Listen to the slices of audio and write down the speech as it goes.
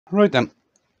Right then,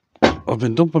 I've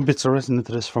been dumping bits of resin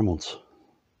into this for months.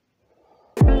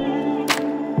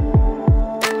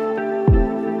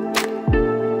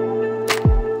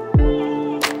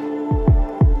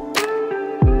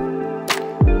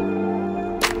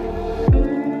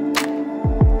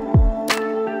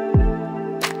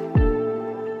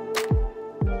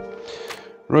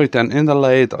 Right then, in the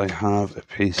lathe I have a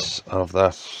piece of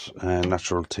that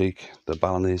natural teak, the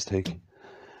Balinese teak.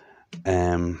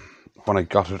 When I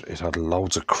got it, it had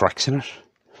loads of cracks in it.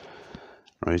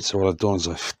 Right, so what I've done is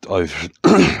I've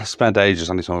spent ages,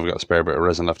 anytime I've got a spare bit of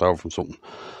resin left over from something,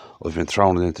 I've been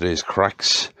throwing it into these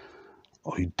cracks.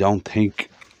 I don't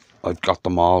think I've got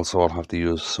them all, so I'll have to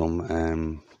use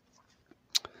some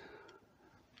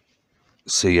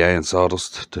CA and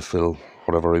sawdust to fill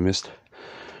whatever I missed.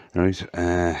 Right,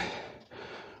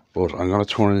 but I'm going to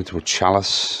turn it into a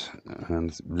chalice,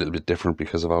 and it's a little bit different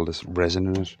because of all this resin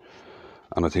in it,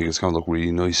 and I think it's going to look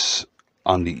really nice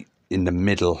in the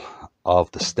middle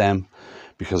of the stem,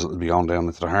 because it'll be going down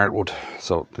into the hardwood,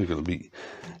 so I think it'll be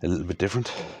a little bit different.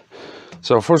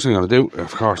 So first thing I'm going to do,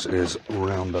 of course, is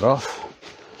round it off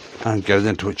and get it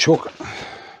into a chuck.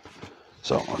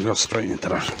 So I'll go straight into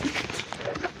that.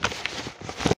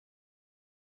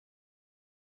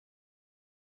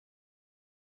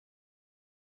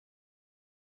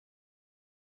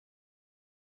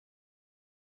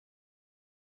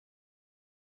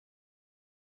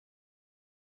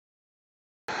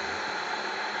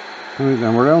 Right,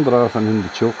 then we're rounded off and in the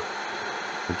chuck.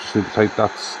 I just need to take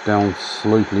that down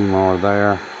slightly more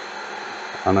there,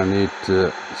 and I need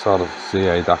to sort of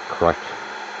CA that crack,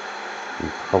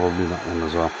 and probably that one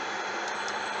as well.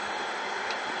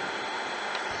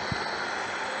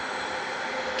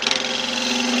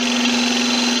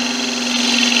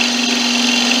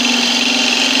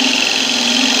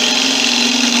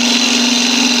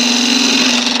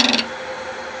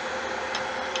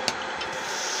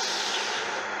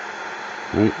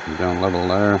 Right, down level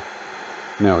there.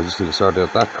 Now I just need to sort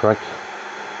out that crack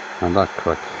and that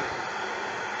crack.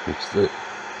 It's the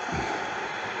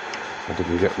I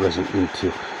didn't get resin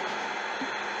into.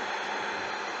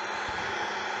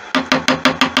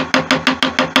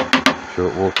 Sure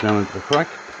it worked down into the crack.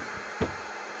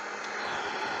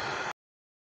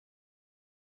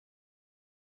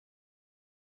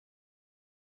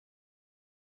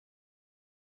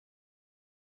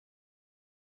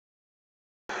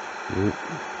 Right.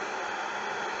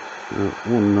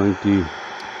 190,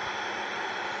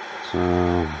 so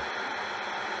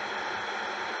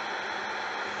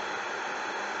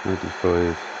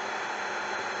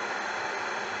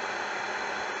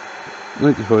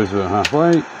 95 is about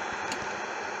halfway, just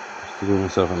to give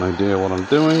myself an idea what I'm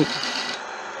doing.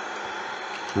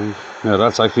 Right. Now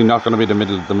that's actually not going to be the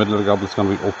middle of the goblet's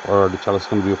going to be up, or the chalice is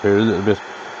going to be up here a little bit,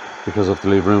 because I have to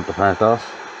leave room to part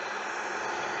off.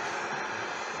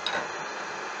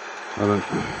 I then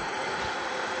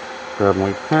grab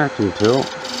my parting tool.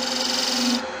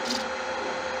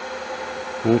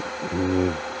 Right,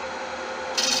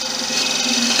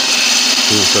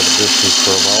 set a distance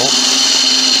for a bowl.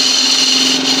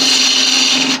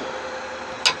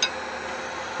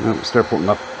 Now we start putting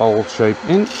that bowl shape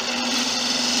in.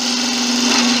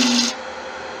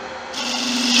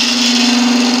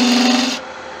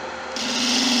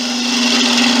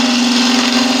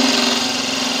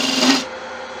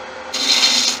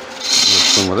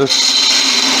 Some of this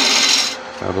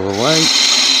out of the way.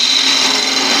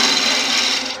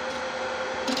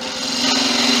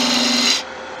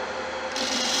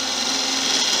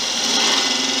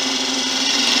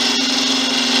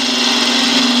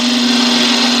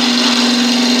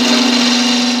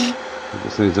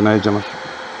 This needs an edge on it.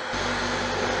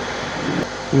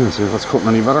 Let's see if that's cutting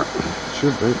any better.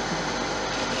 Should be.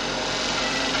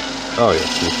 Oh yeah,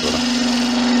 it's much better.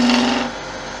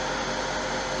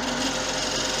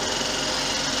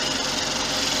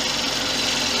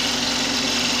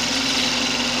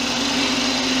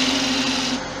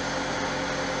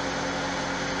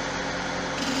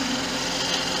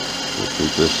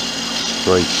 Keep this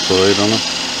straight side on it.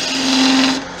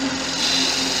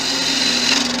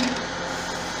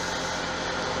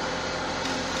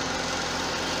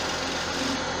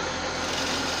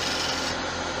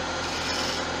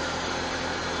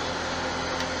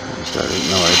 Start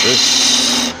eating away at this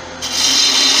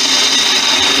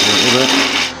a little bit.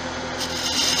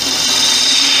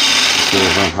 See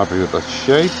if I'm happy with that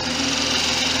shape.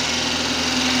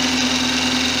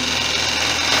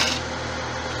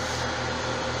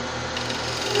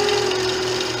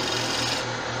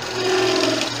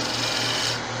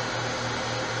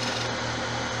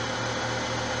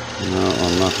 No,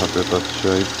 I'm not happy with that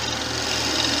shape.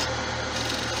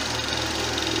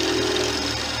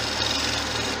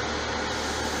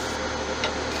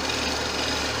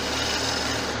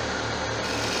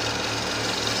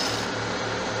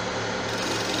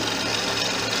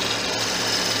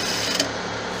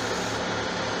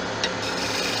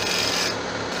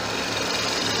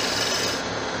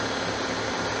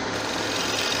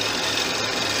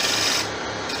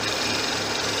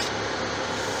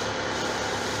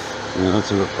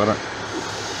 that's a bit better.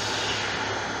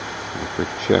 A quick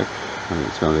check. I think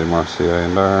it's going to be more CA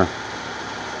in there.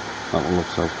 That one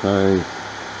looks okay.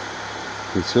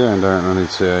 Need CA in there and I need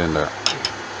CA in there.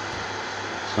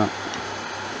 So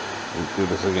we'll do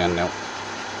this again now.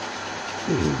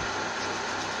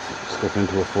 Step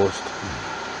into it first.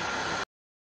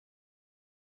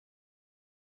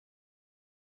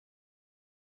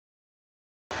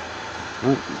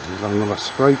 Right, we've got another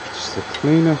scrape just to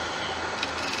clean it.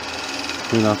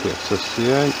 Clean out the excess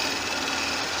CA.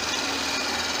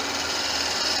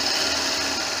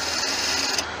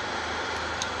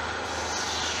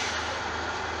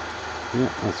 Yeah,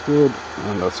 that's good,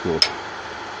 and that's good.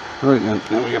 Right, and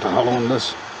now we get the hollow in this.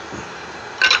 So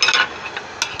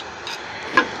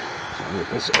I'll get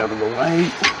this out of the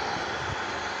way.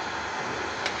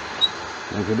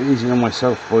 Make it easy on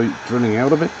myself by drilling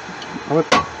out a bit of it.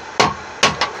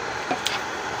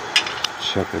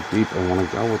 Check how deep I want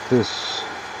to go with this,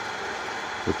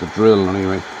 with the drill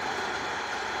anyway.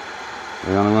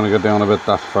 I only want to get down a bit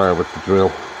that far with the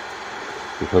drill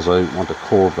because I want to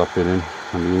curve that bit in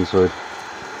on the inside.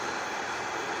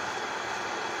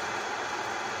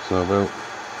 So about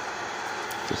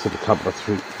just at the top of the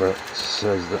tree where it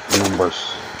says the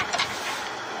numbers.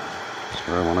 That's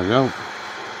where I want to go.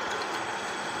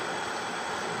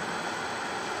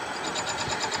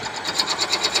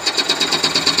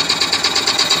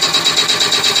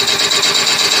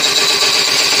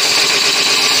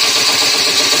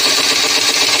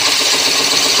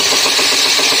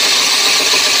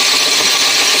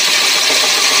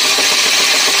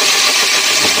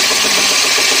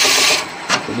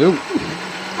 Do.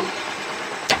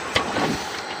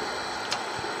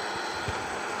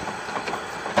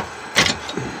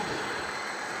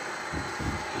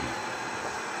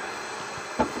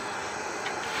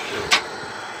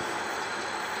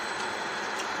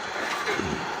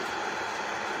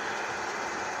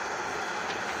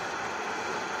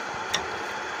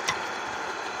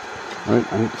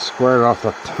 Right, I need to square off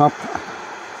the top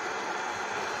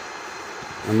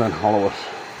and then hollow it.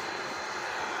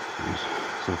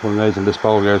 So I'm putting these in this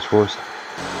bowl gauge first.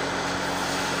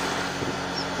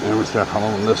 Now we start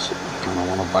hollowing this, and I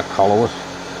want to back hollow it.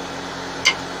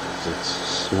 It's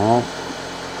small.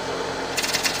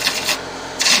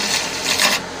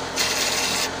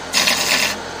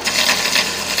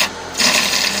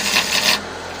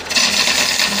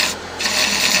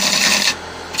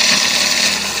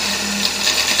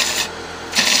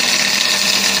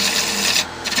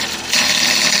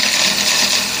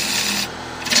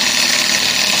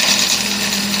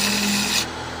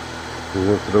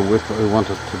 Go to the width I want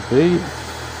it to be.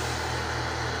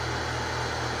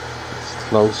 It's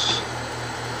close.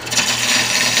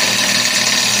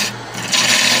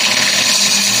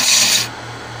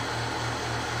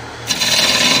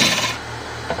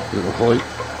 A little height.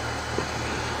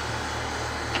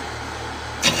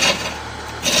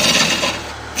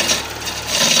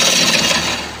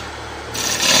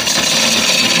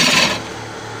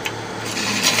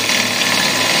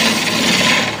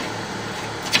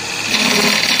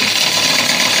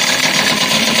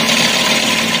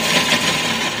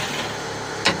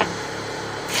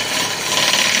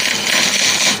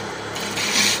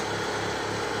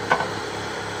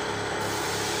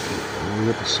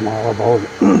 Get the smaller ball,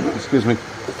 excuse me,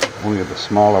 only get the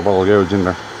smaller ball gouge in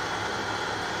there.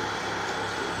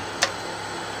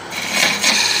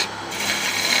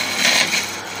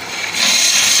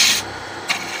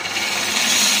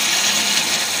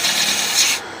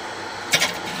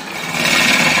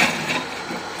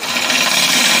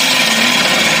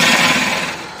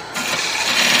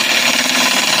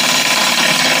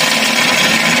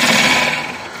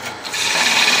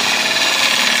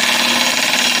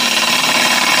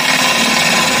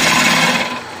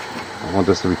 I want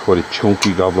this to be quite a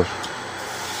chunky goblet.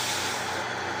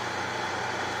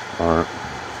 Or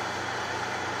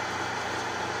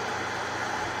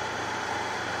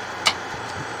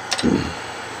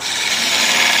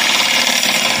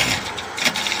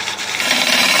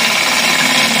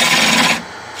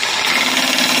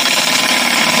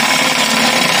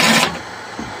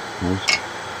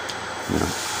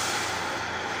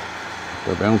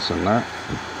they're bouncing there.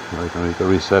 Right, I need to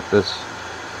reset this.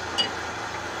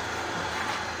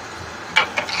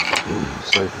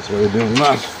 Safest way of doing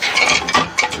that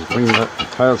is bring the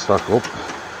tailstock up,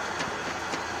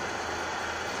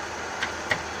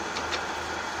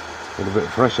 put a bit of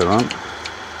pressure on,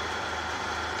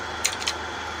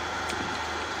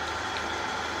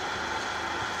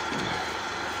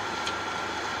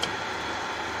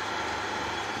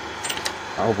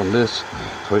 open this,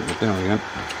 tighten it down again,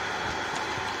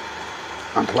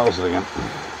 and close it again.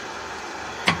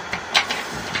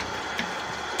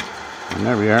 And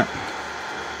there we are.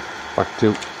 Back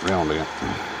to round again.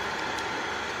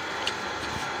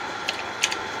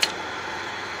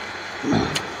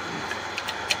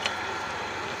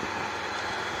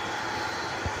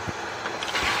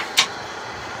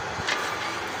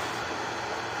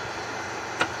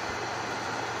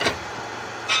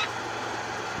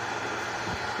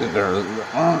 There a little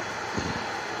bit more.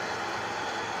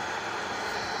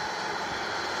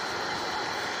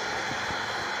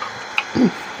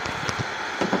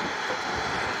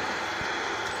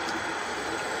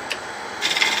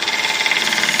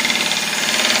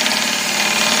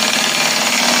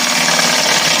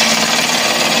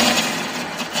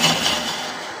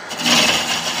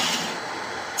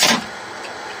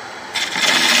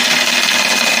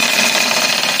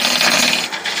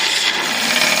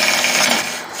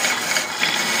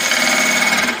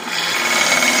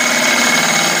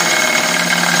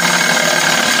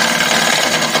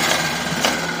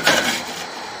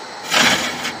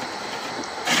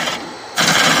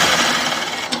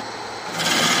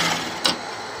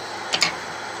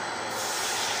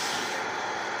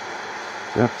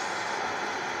 Yep.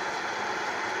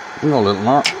 A little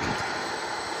more.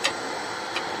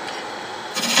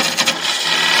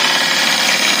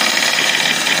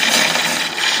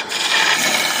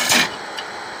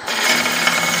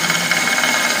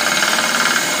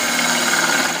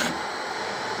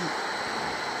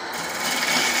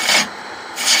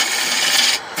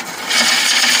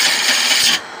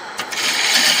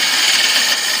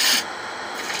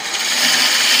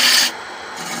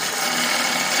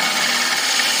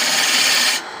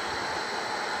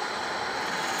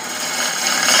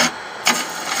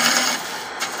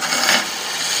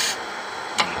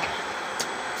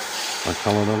 I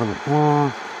colour it a little bit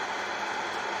more.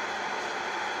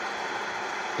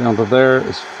 Down to there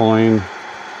is fine.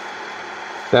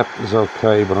 Depth is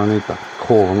okay, but I need that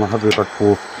curve. I'm not happy with that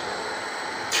curve.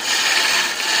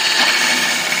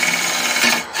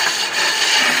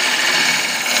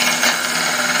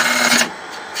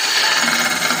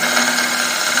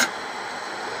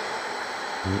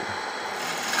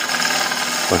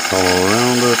 I colour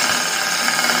around it.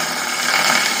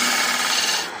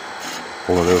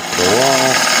 Pull it out to the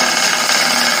wall.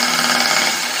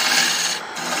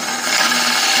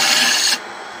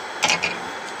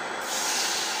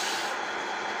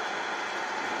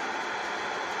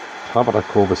 Top of that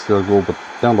curve is still good, but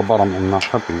down the bottom I'm not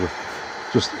happy with.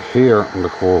 Just here on the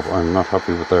curve I'm not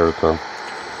happy with there at all.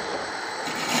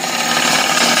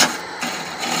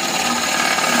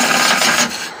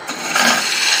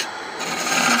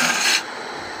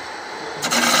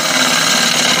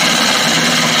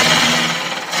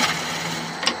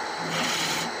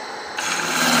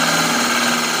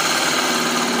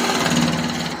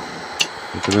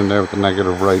 Get in there with the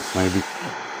negative rate maybe.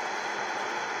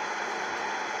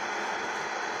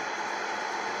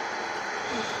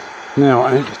 Now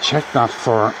I need to check that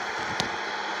for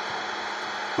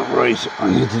right.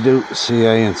 I need to do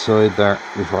CA inside there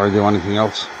before I do anything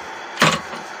else.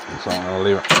 So I'm going to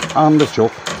leave it on the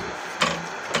chuck,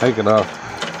 take it off,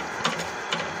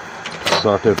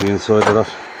 sort out the inside of that.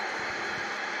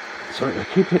 Sorry, I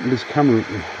keep hitting this camera with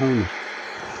my helmet.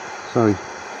 Sorry.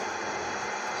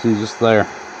 See, just there.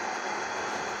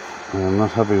 I'm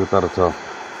not happy with that at all.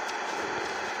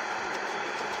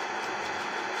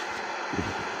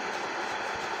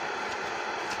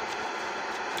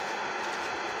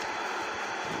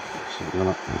 So I'm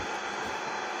gonna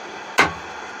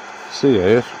see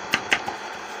it,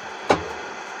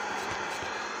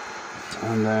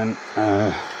 and then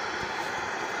I'm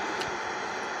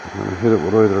gonna hit it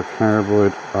with either a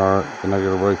carbide or the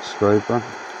negative brake scraper.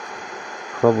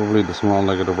 Probably the small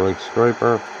negative brake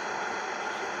scraper.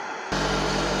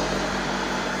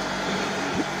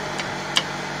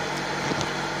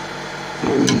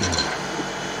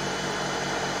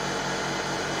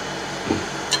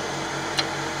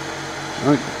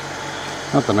 Right,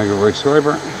 not the negative brake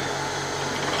scraper.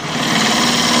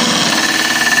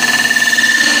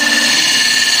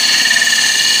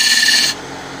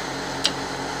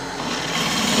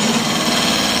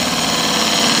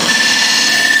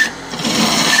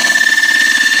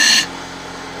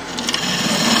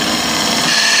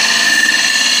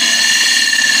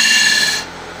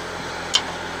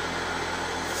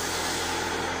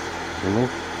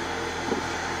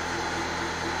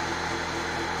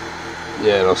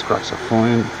 Yeah, those cracks are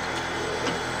fine.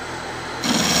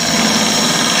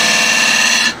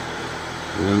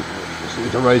 And just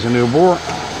need to raise a new bore.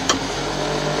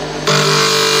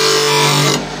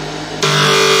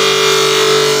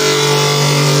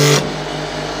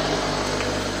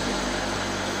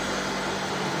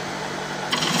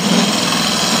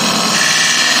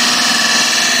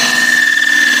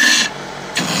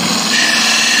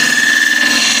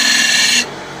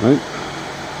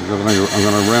 I'm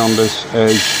going to round this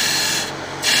edge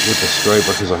with the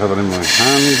scraper because I have it in my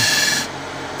hand.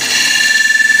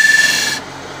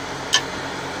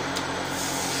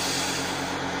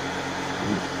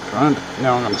 And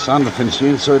now I'm going to sand and finish the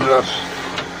inside of that.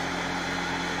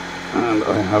 And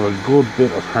I have a good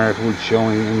bit of hardwood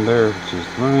showing in there, which is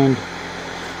grand.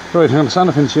 Right, I'm going to sand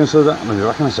and finish the inside of that, and I'll be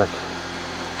back in a sec.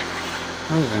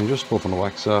 Right, I'm just popping the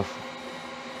wax off.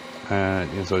 The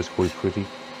inside's quite pretty.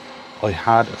 I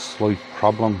had a slight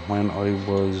problem when I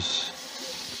was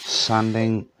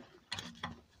sanding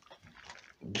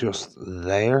just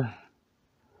there,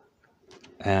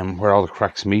 where all the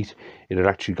cracks meet. It had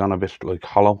actually gone a bit like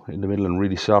hollow in the middle and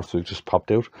really soft, so it just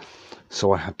popped out.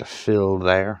 So I had to fill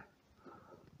there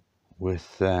with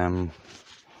CA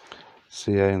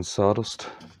and sawdust,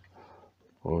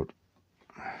 but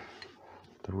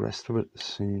the rest of it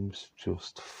seems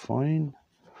just fine.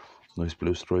 Nice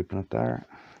blue stripe in it there.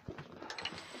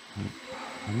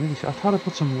 I thought I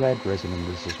put some red resin in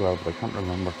this as well, but I can't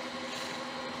remember.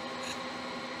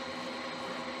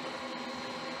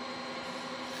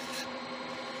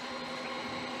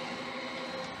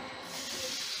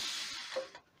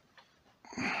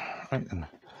 Right, and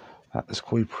that is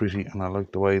quite pretty, and I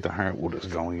like the way the hardwood is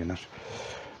going in it.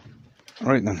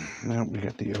 Right then, now we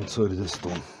get the outside of this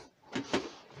done,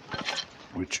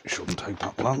 which shouldn't take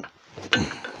that long.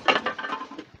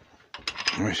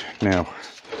 Right, now,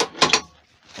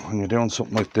 when you're doing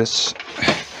something like this,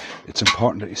 it's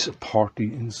important that you support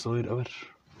the inside of it.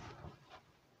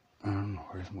 And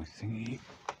where's my thingy?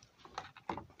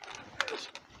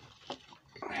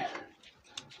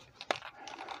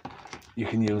 You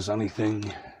can use anything.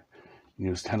 You can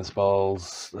use tennis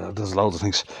balls. There's loads of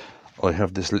things. I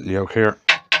have this little yoke here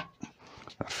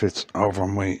that fits over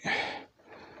my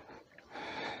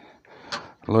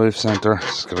live center.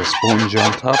 It's got a sponge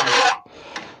on top,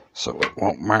 so it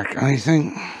won't mark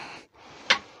anything.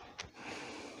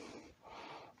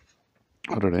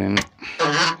 Put it in.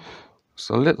 Just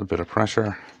a little bit of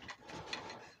pressure.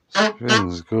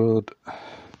 Spins good.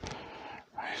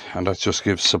 And that just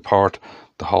gives support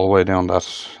the whole way down that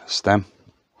stem.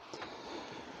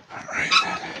 Alright.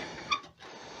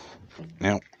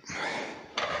 Now,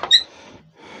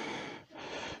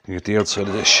 you get the outside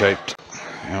of this shaped.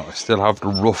 Now, I still have the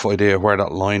rough idea where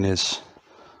that line is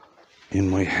in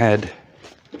my head.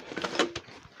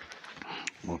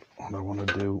 But what I want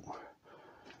to do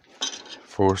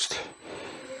first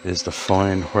is to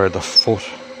find where the foot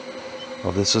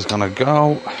of this is going to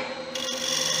go,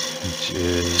 which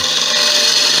is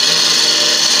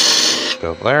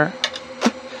about there.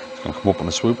 It's going to come up on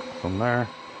a swoop from there.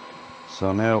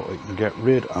 So now I can get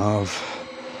rid of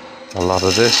a lot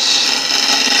of this.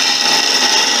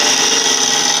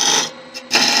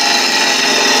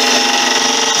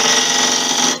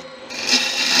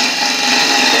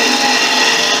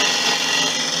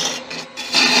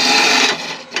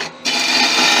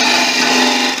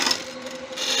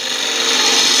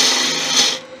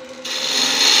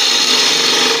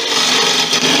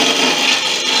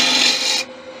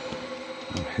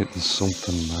 Hitting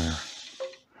something there.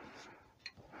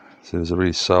 See, there's a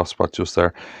really soft spot just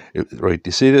there. Right, do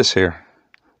you see this here?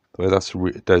 The way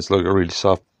there's like a really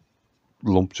soft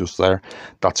lump just there.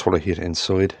 That's what I hit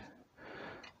inside.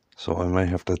 So I may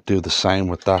have to do the same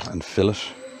with that and fill it.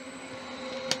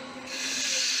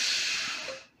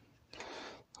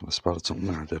 I spotted something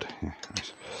there, I did. Yeah,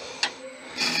 right.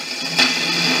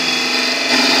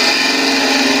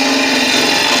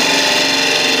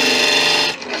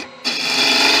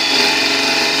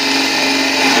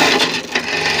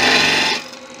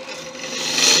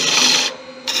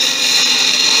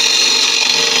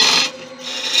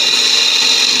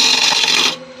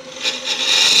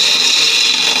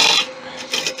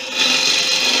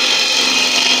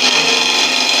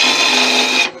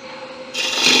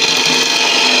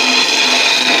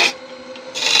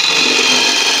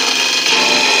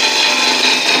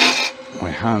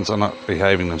 Hands are not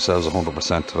behaving themselves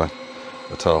 100% today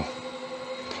at all.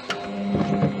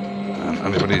 And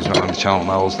anybody who's been on the channel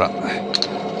knows that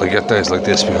I get days like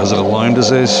this because of the Lyme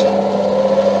disease.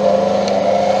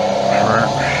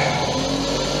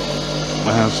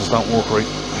 My hands just don't work right.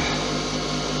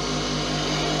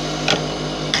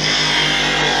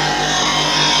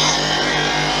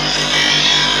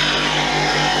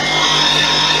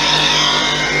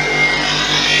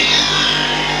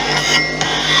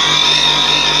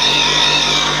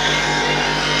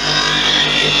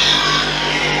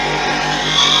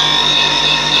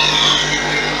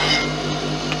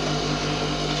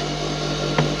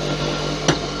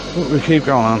 But we keep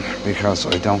going on because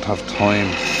I don't have time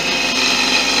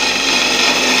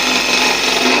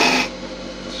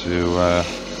to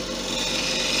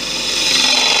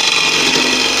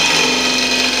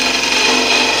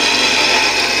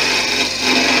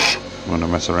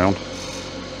mess around.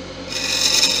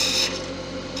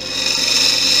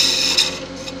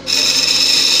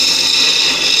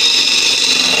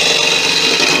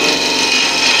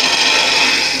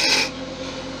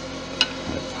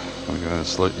 I'm going to get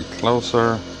slightly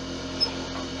closer,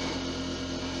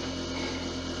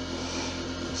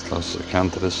 as close as I can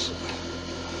to this.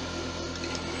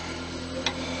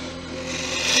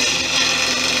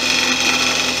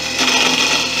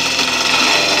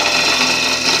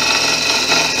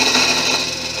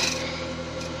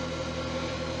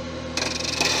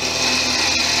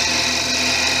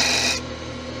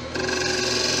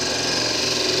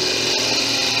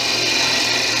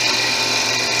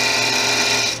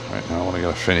 Now I want to get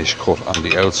a finished cut on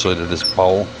the outside of this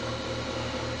bowl.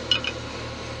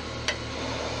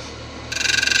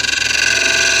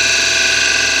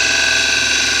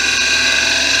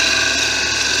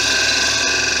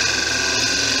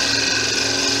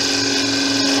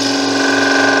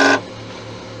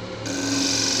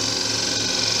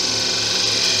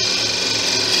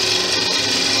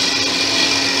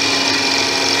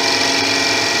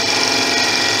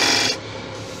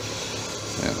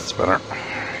 Yeah, that's better.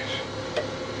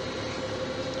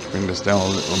 Bring this down a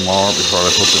little more before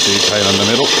I put the detail in the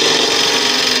middle.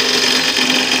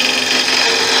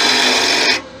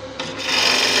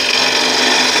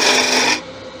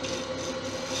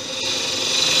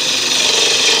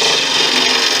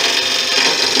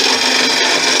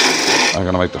 I'm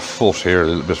going to make the foot here a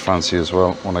little bit fancy as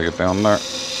well when I get down there.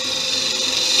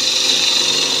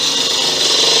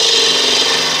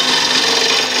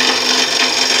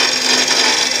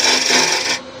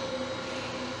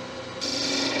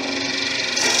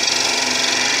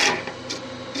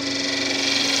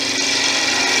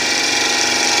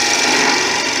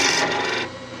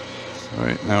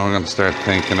 Right, now we're going to start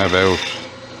thinking about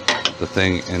the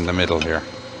thing in the middle here.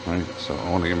 Right, so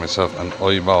I want to give myself an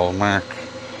eyeball mark,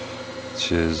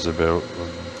 which is about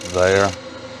there.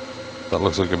 That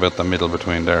looks like about the middle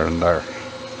between there and there.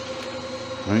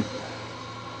 Right,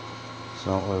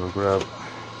 so I will grab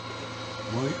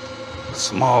my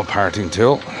small parting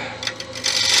tool.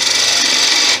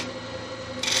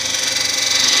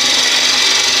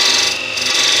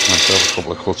 Myself a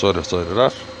couple of cuts either side of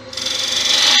that.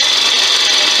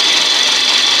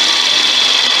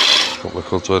 Couple of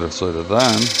cuts either side of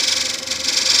that.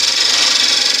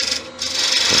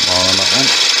 Put more on that one.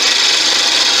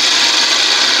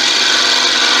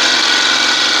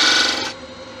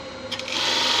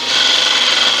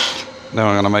 Now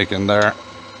I'm going to make in there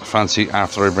fancy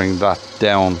after I bring that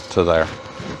down to there.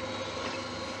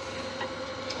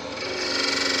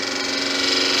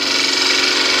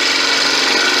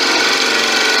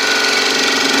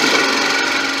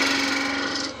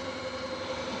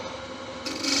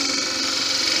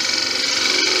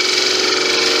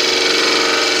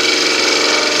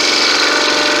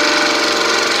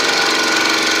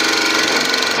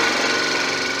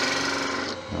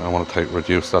 I want to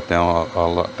reduce that down,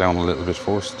 down a little bit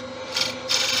first.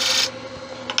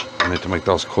 I need to make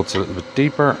those cuts a little bit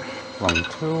deeper. Long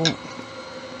tool.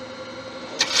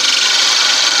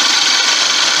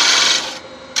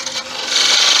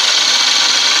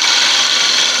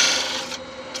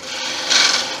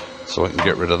 So I can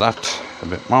get rid of that a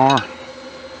bit more.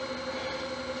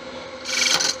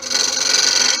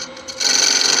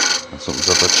 And something's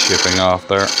got that chipping off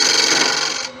there.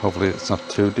 Hopefully it's not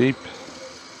too deep.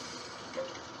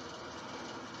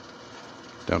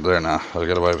 Down there now, I'll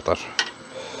get away with that.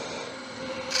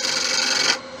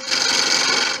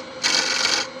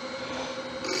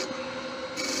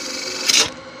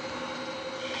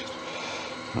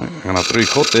 Right, I'm going to have to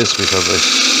recut this because I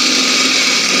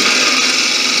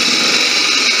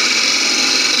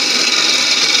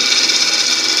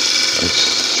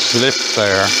slipped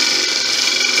there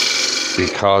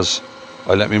because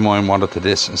I let my mind wander to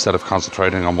this instead of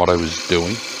concentrating on what I was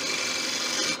doing.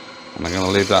 And I'm going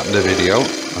to leave that in the video,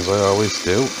 as I always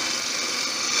do.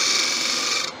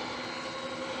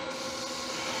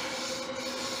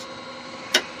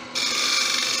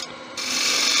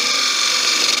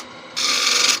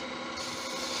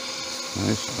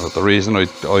 Right. But the reason I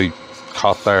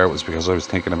caught there was because I was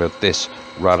thinking about this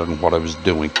rather than what I was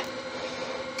doing.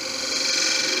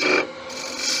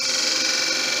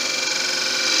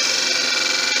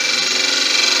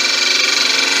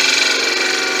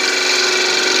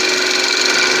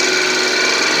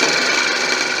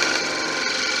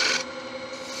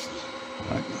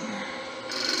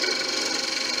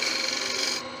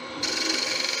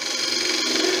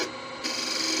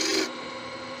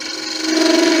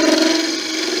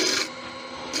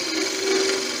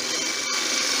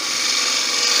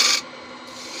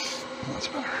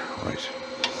 Right,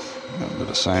 I'll do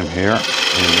the same here.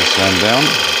 Bring this end down.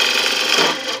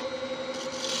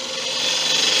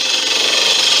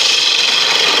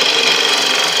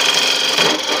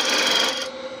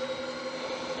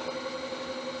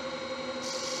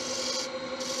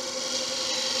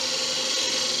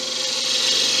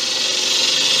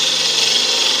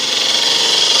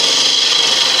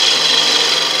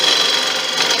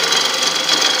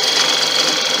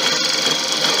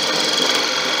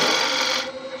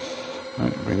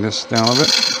 Right, bring this down a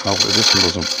bit. Hopefully this one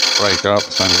doesn't break off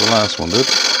the same as the last one did.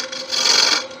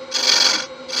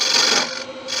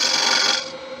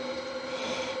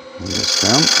 Bring this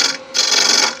down.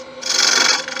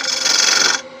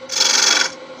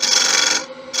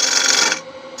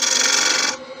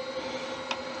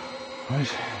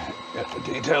 Right, get the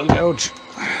detail gouge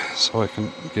so I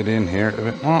can get in here a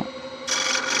bit more.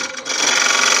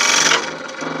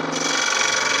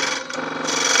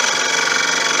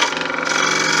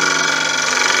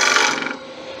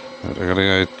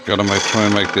 I gotta try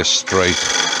and make this straight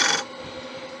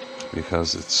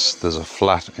because there's a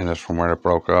flat in it from where it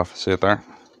broke off. See it there?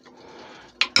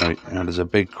 Right, and there's a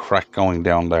big crack going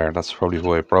down there. That's probably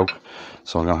why it broke.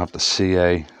 So I'm gonna have to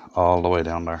CA all the way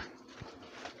down there.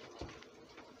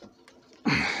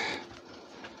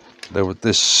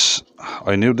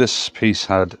 I knew this piece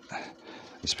of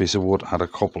wood had a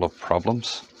couple of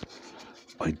problems.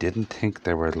 I didn't think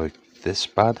they were like this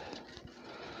bad.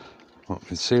 Well,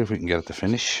 let's see if we can get it to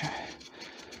finish.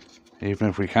 Even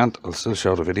if we can't, I'll still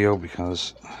show the video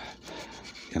because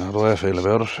you know the way I feel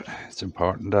about it. It's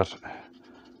important that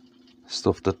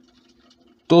stuff that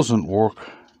doesn't work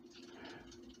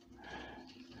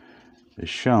is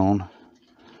shown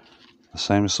the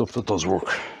same as stuff that does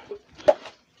work.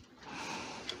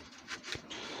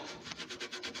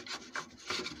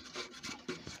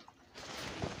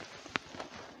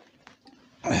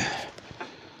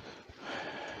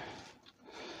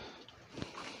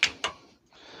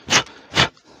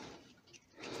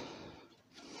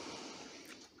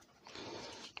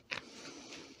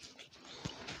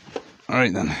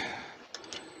 Alright then,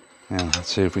 yeah, let's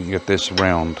see if we can get this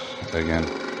round again.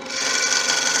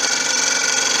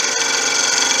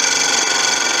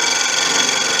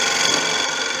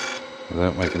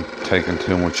 Without taking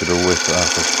too much of the width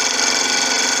off it.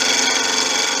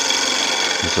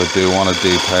 Because I do want a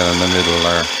detail in the middle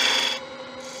there.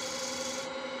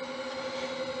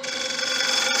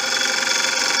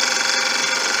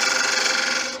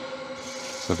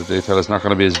 So the detail is not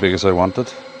going to be as big as I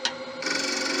wanted.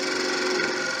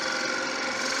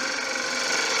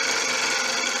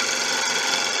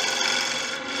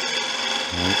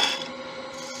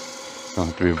 It's going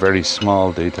to have to be a very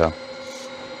small detail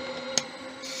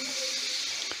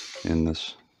in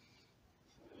this.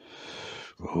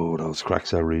 Oh, those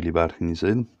cracks are really bad. Can you see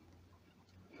them?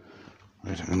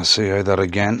 Right, I'm going to see how that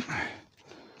again.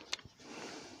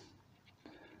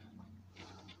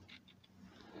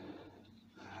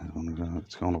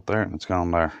 It's going up there and it's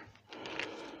going there.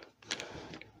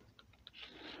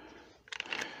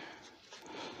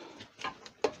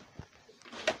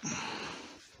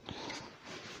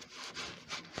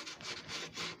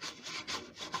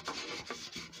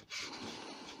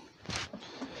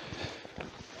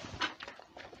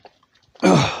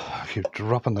 I keep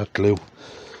dropping that glue.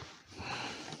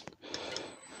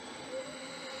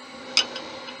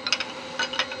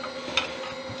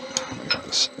 Get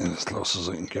this in as close as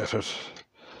I can get it.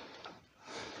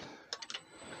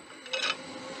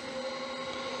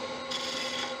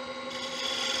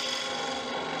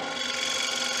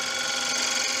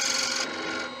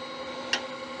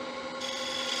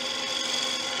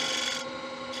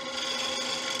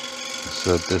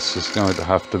 So this is going to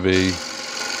have to be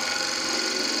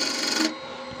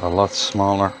a lot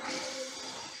smaller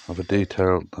of a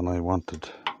detail than I wanted.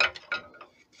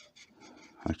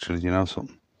 Actually, you know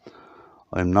something?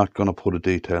 I'm not going to put a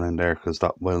detail in there because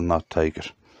that will not take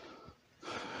it.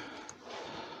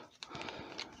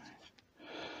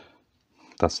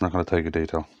 That's not going to take a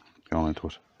detail going into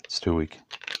it. It's too weak.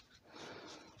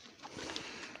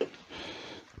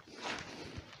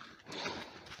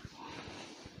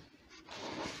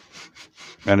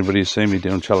 Anybody who's seen me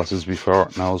doing chalices before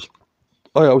knows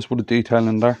I always put a detail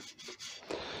in there,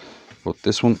 but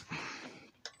this one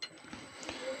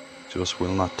just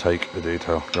will not take a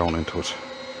detail going into it.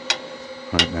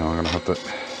 Right, now I'm going to have to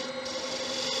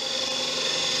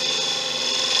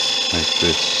make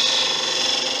this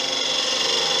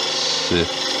sit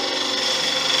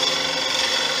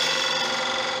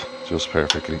just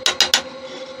perfectly.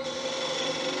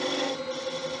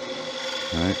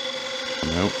 Right,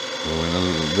 come out, go in a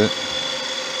little bit.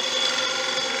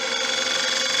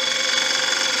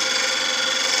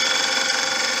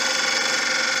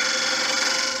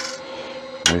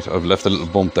 Right, I've left a little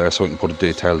bump there so I can put a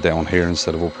detail down here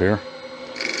instead of up here.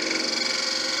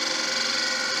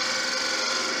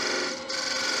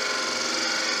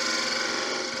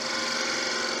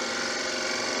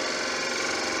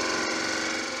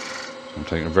 I'm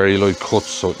taking very light cuts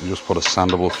so I can just put a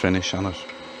sandable finish on it.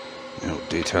 You know,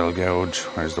 detail gouge.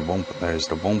 Where's the bump? There's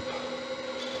the bump.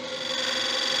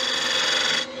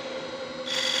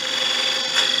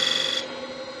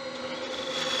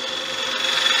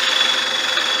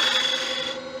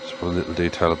 Just put a little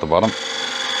detail at the bottom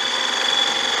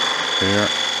here,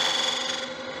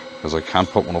 because I can't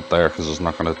put one up there because it's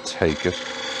not going to take it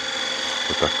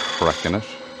with that crack in it.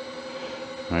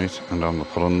 Right, and I'm going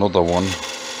to put another one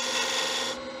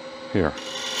here.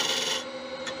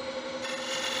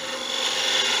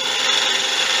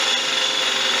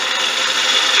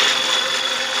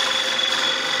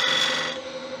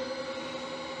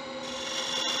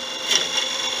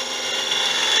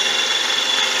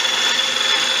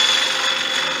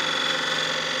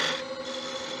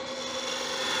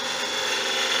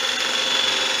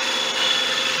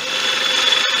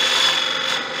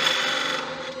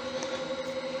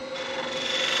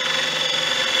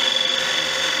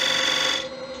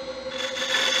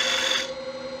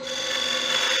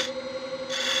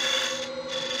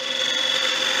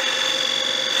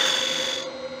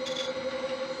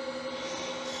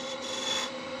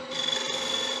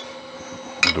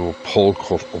 Do a pole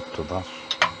cut up to that.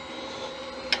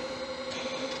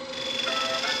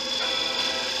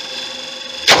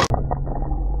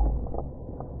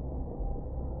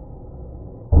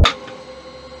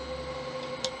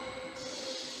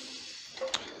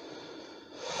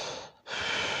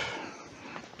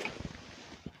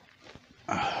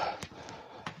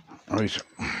 Right,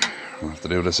 I'll have to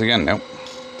do this again now,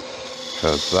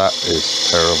 because that is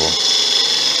terrible.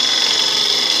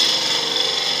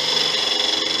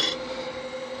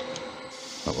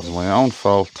 That was my own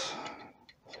fault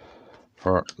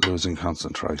for losing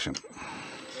concentration.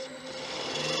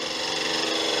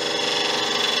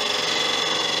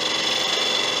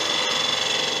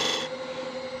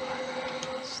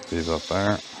 Let's leave that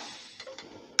there.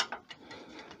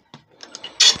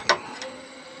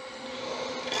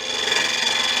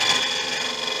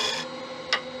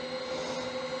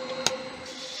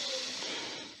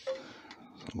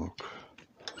 Look.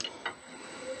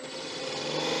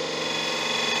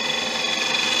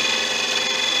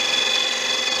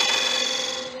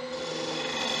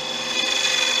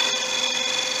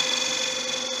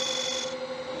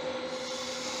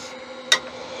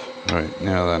 Right,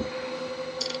 now then.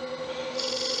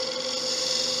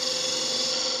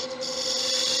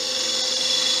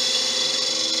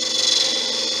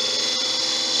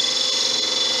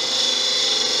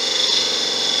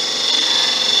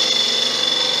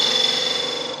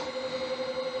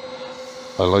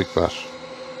 I like that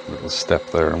little step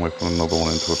there, and we put another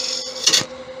one into it.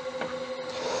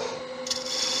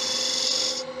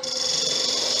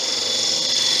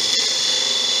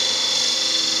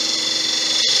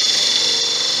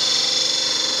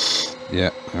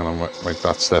 Yeah, I'm going to make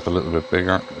that step a little bit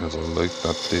bigger because I like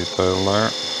that detail there.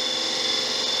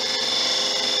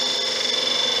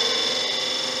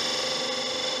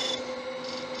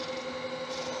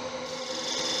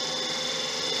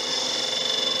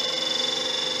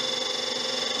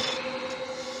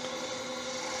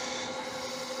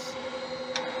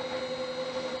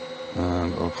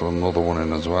 And I'll put another one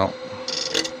in as well.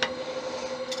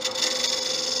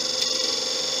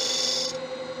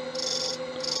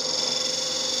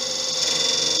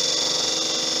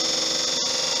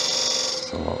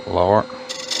 It's a lot lower.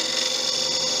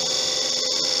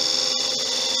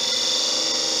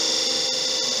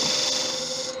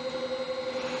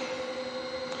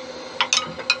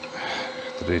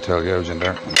 The detail gouge in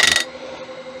there.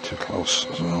 Too close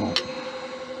as well.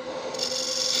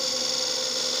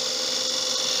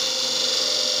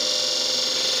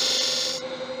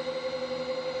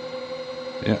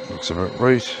 Yeah, looks about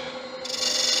right.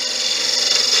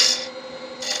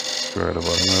 Square the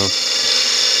bottom out.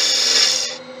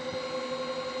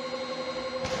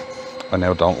 I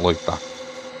now don't like that.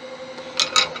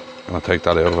 I'm gonna take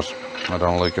that out of it. I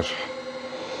don't like it.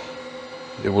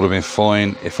 It would have been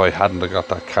fine if I hadn't got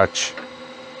that catch.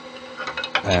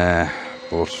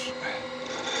 But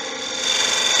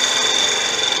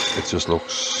it just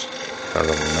looks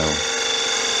terrible now.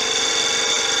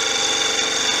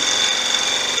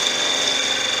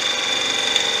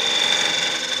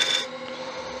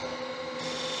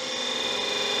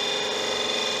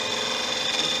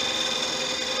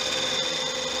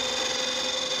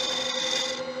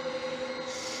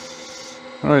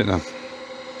 Alright then.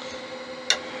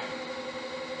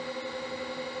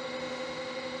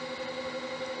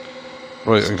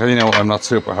 Right, I can tell you now, I'm not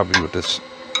super happy with this,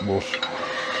 but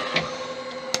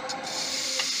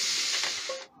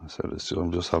I said it's,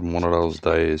 I'm just having one of those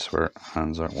days where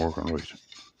hands aren't working right.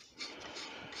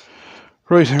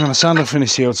 Right, I'm going to sand and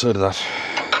finish the outside of that.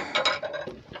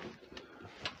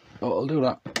 Oh, I'll do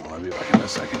that. I'll be back in a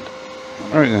second.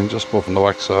 Alright then, just buffing the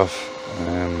wax off.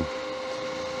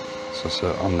 So I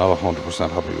said, I'm not 100%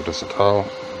 happy with this at all.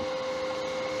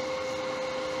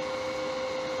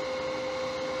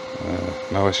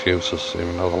 No excuses,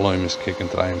 even though the lime is kicking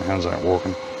today and the hands aren't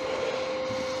working.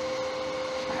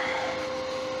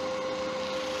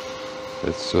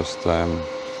 It's just,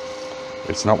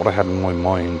 it's not what I had in my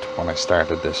mind when I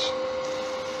started this.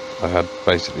 I had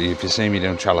basically, if you see me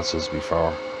doing chalices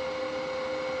before,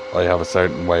 I have a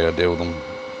certain way I do them.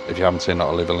 If you haven't seen it,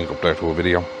 I'll leave a link up there to a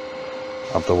video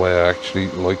of the way I actually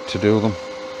like to do them.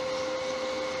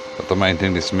 But the main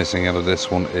thing that's missing out of this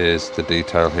one is the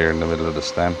detail here in the middle of the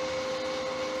stem.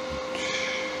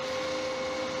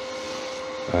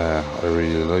 I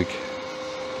really like.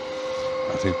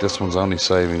 I think this one's only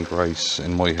saving grace,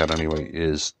 in my head anyway,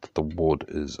 is that the wood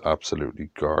is absolutely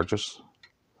gorgeous.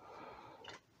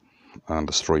 And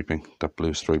the striping, that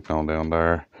blue stripe going down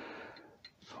there.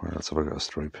 Where else have I got a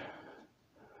stripe?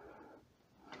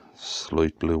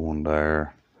 Slight blue one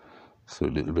there.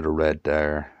 Slight little bit of red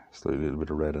there. Slight little bit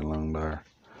of red along there.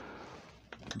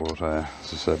 But as I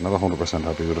said, not 100%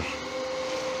 happy with it.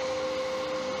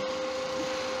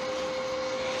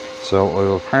 So I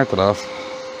will part it off,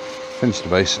 finish the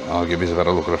base, and I'll give you a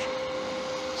better look at it.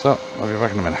 So I'll be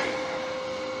back in a minute.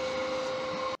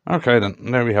 Okay then,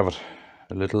 there we have it.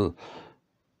 A little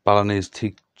Balinese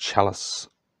Teak chalice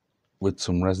with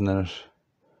some resin in it.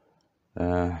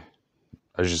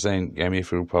 As you're saying, gave me a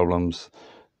few problems.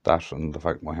 That and the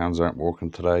fact my hands aren't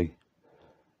working today.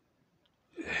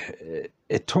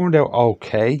 It turned out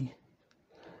okay.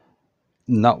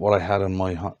 Not what I had in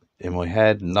my head.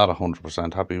 Not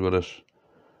 100% happy with it,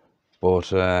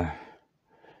 but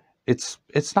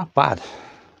it's not bad,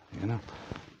 you know.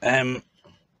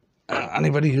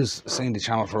 Anybody who's seen the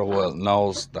channel for a while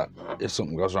knows that if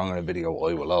something goes wrong in a video,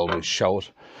 I will always show it,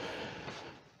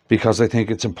 because I think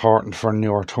it's important for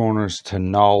newer turners to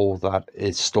know that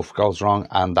stuff goes wrong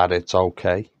and that it's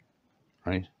okay,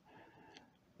 right?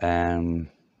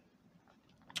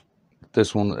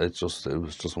 This one, it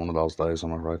was just one of those days,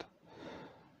 am I right?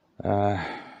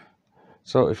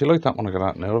 So if you like that one, I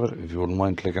got that out of it. If you wouldn't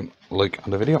mind clicking like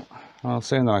on the video, I'll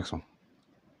see you in the next one.